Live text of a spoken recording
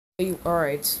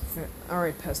Alright,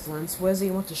 Pestilence, what does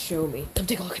he want to show me? Come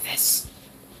take a look at this.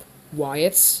 Why,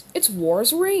 it's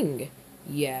War's ring.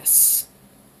 Yes.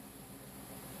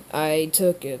 I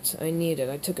took it.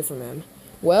 I took it from him.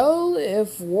 Well,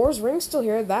 if War's ring's still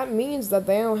here, that means that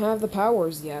they don't have the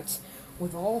powers yet.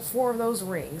 With all four of those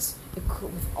rings, it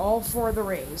could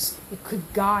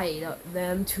guide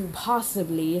them to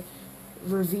possibly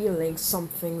revealing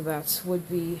something that would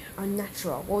be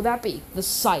unnatural. What would that be? The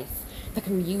scythe that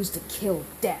can be used to kill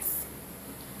death.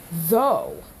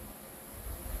 Though,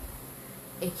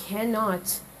 it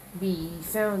cannot be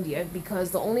found yet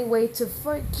because the only way to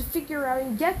figure out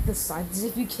and get the scythe is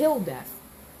if you kill death.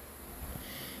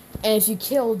 And if you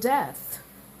kill death,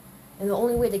 and the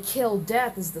only way to kill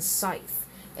death is the scythe.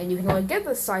 And you can only get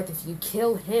the scythe if you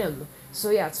kill him. So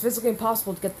yeah, it's physically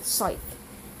impossible to get the scythe.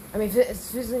 I mean,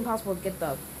 it's physically impossible to get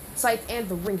the scythe and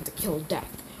the ring to kill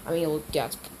death. I mean, yeah,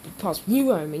 it's possible. You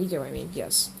know what I mean, you get what I mean,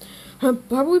 yes. How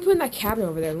about we put in that cabinet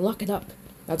over there and lock it up?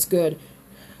 That's good.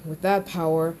 With that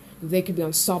power, they could be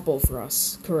unstoppable for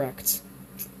us. Correct.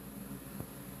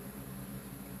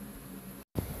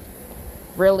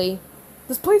 Really?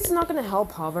 This place is not gonna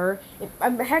help, Hover.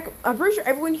 I'm pretty sure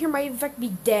everyone here might in fact be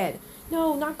dead.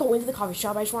 No, not go into the coffee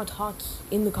shop. I just want to talk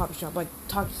in the coffee shop, like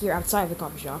talk here outside of the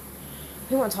coffee shop. What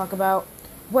do you want to talk about?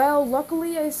 Well,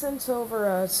 luckily I sent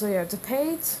over, to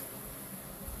paint.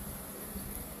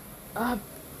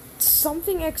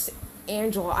 Something X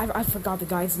Angela. I forgot the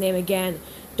guy's name again.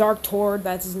 Dark Tord,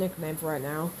 that's his nickname for right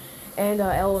now. And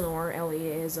Eleanor, Ellie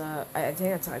is I think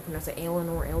that's how I pronounce it,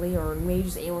 Eleanor, Ellie, or maybe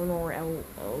just Eleanor,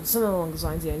 something along those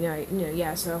lines.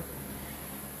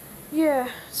 Yeah.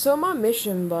 So I'm on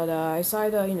mission, but I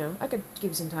decided, I could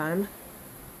give you some time.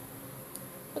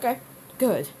 Okay,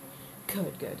 good.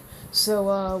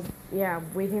 So yeah,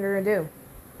 what do you think they're gonna do?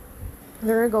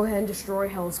 They're gonna go ahead and destroy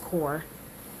Hell's core.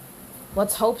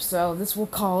 Let's hope so. This will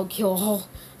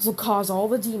cause all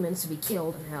the demons to be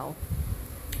killed in Hell.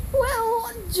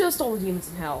 Well, just all the demons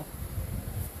in Hell.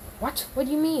 What? What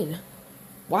do you mean?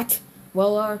 What?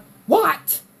 Well,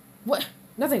 what? What?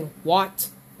 Nothing. What?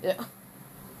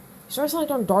 Sorry, sound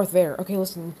like I'm Darth Vader. Okay,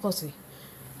 listen closely.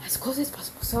 As closely as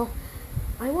possible. So,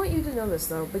 I want you to know this,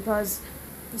 though, because,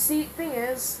 you see, thing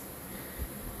is,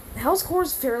 Hell's core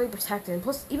is fairly protected, and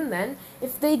plus, even then,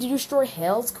 if they do destroy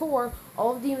Hell's core,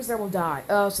 all the demons there will die.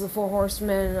 So the four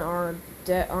horsemen aren't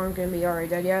gonna be already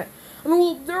dead yet? I mean,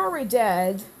 well, they're already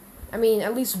dead. I mean,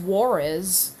 at least War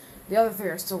is. The other three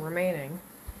are still remaining.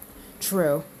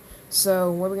 True.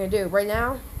 So, what are we gonna do? Right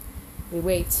now, we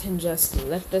wait and just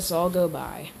let this all go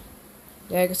by.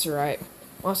 Yeah, I guess you're right.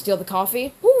 Want to steal the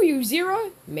coffee? Ooh, you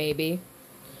Zero? Maybe.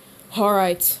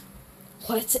 Alright.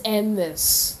 Let's end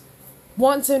this.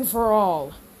 Once and for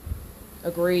all.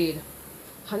 Agreed.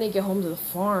 I need to get home to the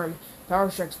farm. Power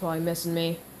Strike's probably missing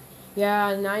me. Yeah,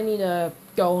 and I need to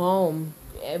go home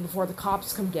before the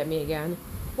cops come get me again.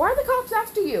 Why are the cops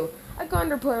after you? I got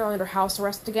put under house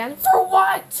arrest again. For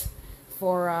what?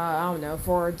 For, I don't know,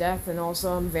 for death and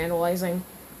also vandalizing.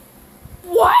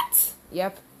 What?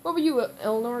 Yep. What were you,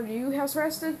 Eleanor? Are you house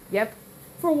arrested? Yep.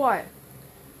 For what?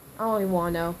 I don't even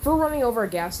want to know. For running over a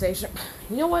gas station.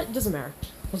 You know what? It doesn't matter.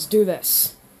 Let's do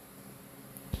this.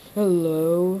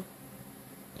 Hello?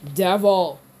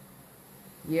 Devil.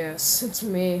 Yes, it's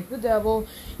me, the devil.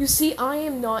 You see, I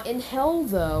am not in hell,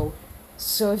 though.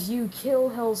 So if you kill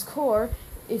Hell's core,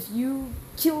 if you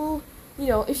kill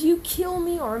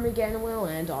me, Armageddon will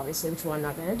end, obviously, which I'm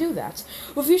not gonna do that.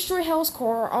 But if you destroy Hell's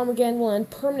core, Armageddon will end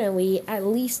permanently, at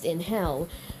least in Hell.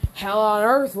 Hell on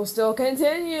Earth will still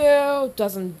continue. I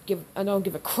don't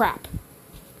give a crap.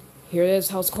 Here it is,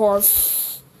 Hell's core.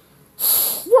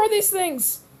 What are these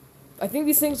things? I think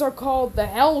these things are called the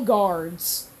Hell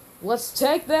Guards. Let's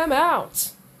take them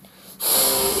out.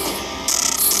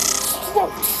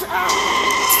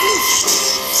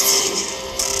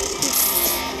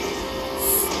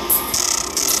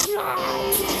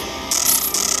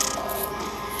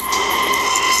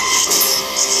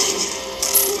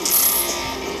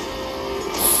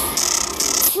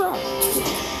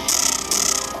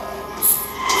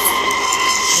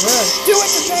 Do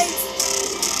it, debate!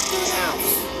 Do it now!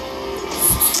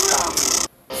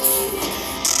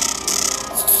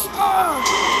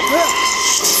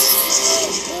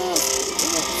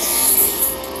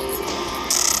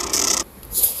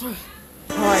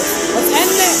 Alright, let's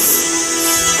end this!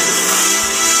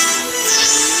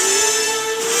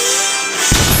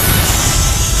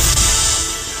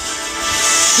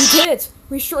 We did it!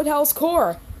 We destroyed Hell's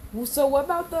core! So what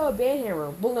about the band hammer?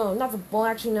 Well, not the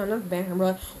band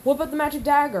hammer. What about the magic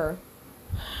dagger?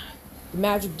 The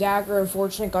magic dagger,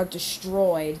 unfortunately, got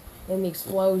destroyed in the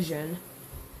explosion.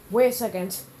 Wait a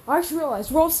second. I just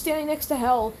realized we're all standing next to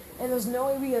hell, and there's no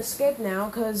way we can escape now,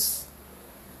 because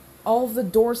all of the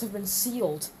doors have been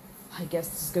sealed. I guess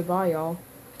this is goodbye, y'all.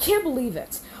 I can't believe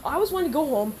it. I always wanted to go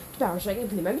home to Power Shack and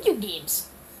play my video games.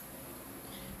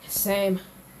 Same.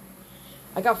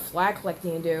 I got flag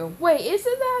collecting to do. Wait,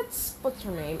 isn't that... what's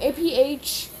her name?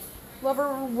 APH lover,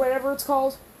 whatever it's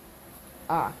called?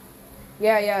 Ah.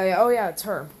 Yeah. Oh, yeah, it's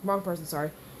her. Wrong person,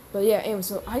 sorry. But yeah, anyway,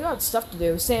 so I got stuff to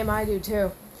do. Same, I do,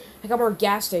 too. I got more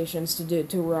gas stations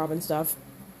to rob and stuff.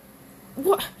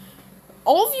 What?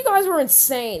 All of you guys are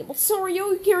insane. Well, so are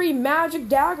you. You carry magic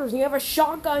daggers and you have a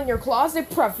shotgun in your closet,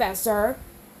 Professor.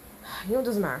 You know, it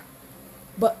doesn't matter.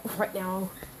 But right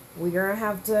now, we're gonna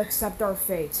have to accept our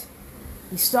fate.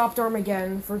 We stopped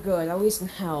Armageddon for good, at least in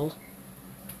hell.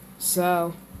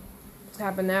 So, what's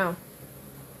happened now?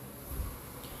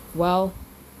 Well,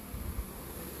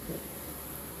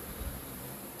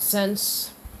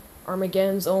 since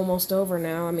Armageddon's almost over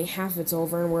now, I mean half of it's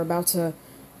over, and we're about to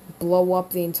blow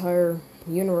up the entire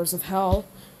universe of hell.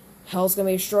 Hell's gonna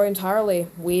be destroyed entirely.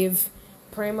 We've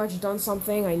pretty much done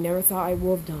something I never thought I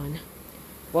would have done.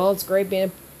 Well, it's great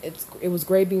being it was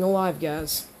great being alive,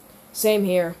 guys. Same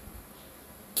here.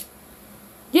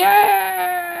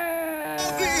 Yeah!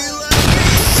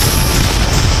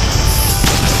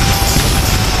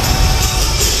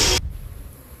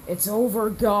 It's over,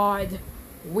 God.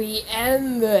 We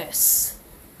end this.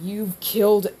 You've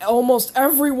killed almost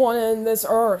everyone in this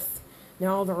earth.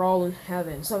 Now they're all in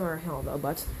heaven. Some are in hell, though,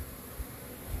 but...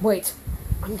 wait.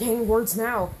 I'm getting words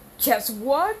now. Guess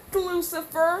what,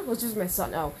 Lucifer? Let's use my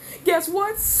son now. Guess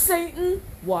what, Satan?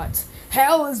 What?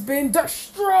 Hell has been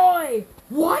destroyed!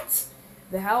 What?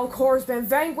 The Hell Core has been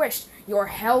vanquished. Your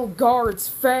Hell Guards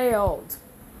failed.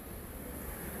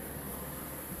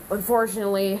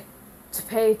 Unfortunately,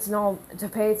 Tapate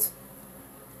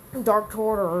Dark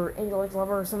Tort or Angel X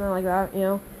Lover or something like that, you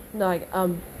know? Like,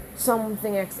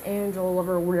 something X Angel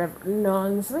Lover or whatever.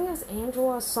 No, something X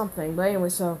Angela something. But anyway,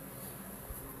 so.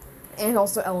 And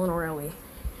also Eleanor Ellie.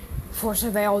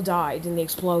 Fortunately, they all died in the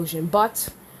explosion. But,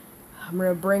 I'm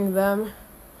gonna bring them.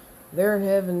 They're in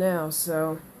heaven now,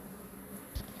 so.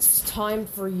 It's time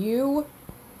for you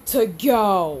to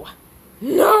go.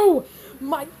 No!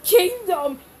 My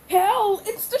kingdom! Hell,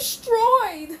 it's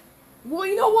destroyed! Well,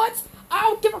 you know what? I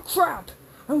don't give a crap.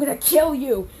 I'm gonna kill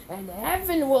you, and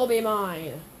heaven will be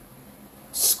mine.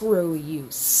 Screw you,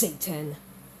 Satan.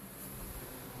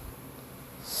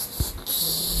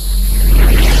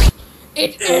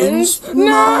 It ends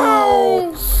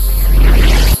now!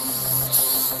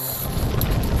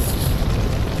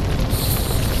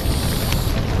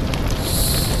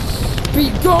 Be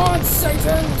gone,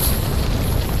 Satan!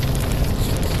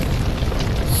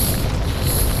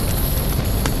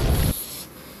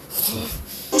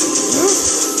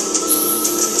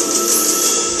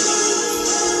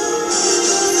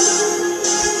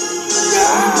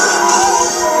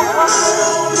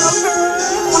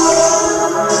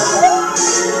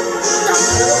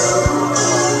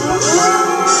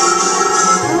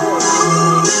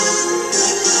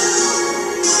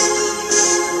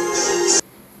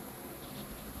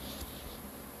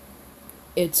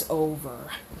 It's over.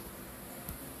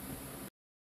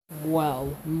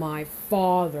 Well, my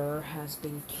father has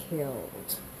been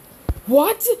killed.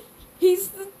 What? He's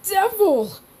the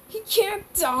devil! He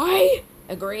can't die?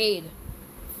 Agreed.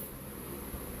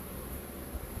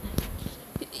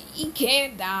 He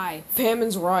can't die.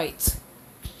 Famine's right.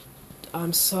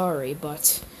 I'm sorry,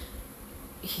 but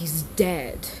he's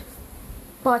dead.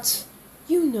 But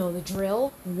you know the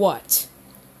drill. What?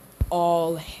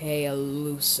 All hail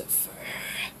Lucifer.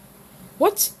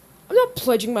 What? I'm not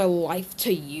pledging my life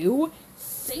to you.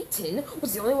 Satan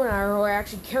was the only one I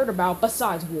actually cared about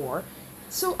besides war.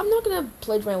 So I'm not gonna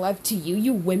pledge my life to you,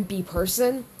 you wimpy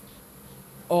person.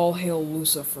 All hail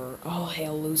Lucifer. All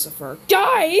hail Lucifer.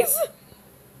 Guys!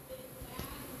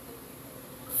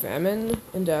 Famine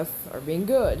and death are being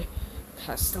good.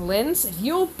 Pestilence, if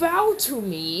you'll bow to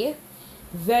me,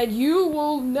 then you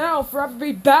will now forever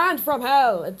be banned from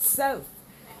hell itself.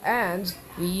 And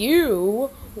you,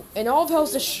 and all of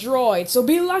hell's destroyed, so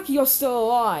be lucky you're still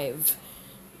alive.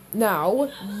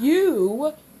 Now,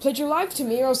 you pledge your life to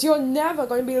me or else you're never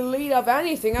going to be the lead of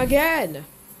anything again.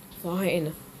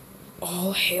 Fine.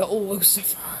 All hail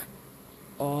Lucifer.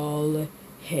 All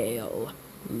hail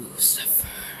Lucifer.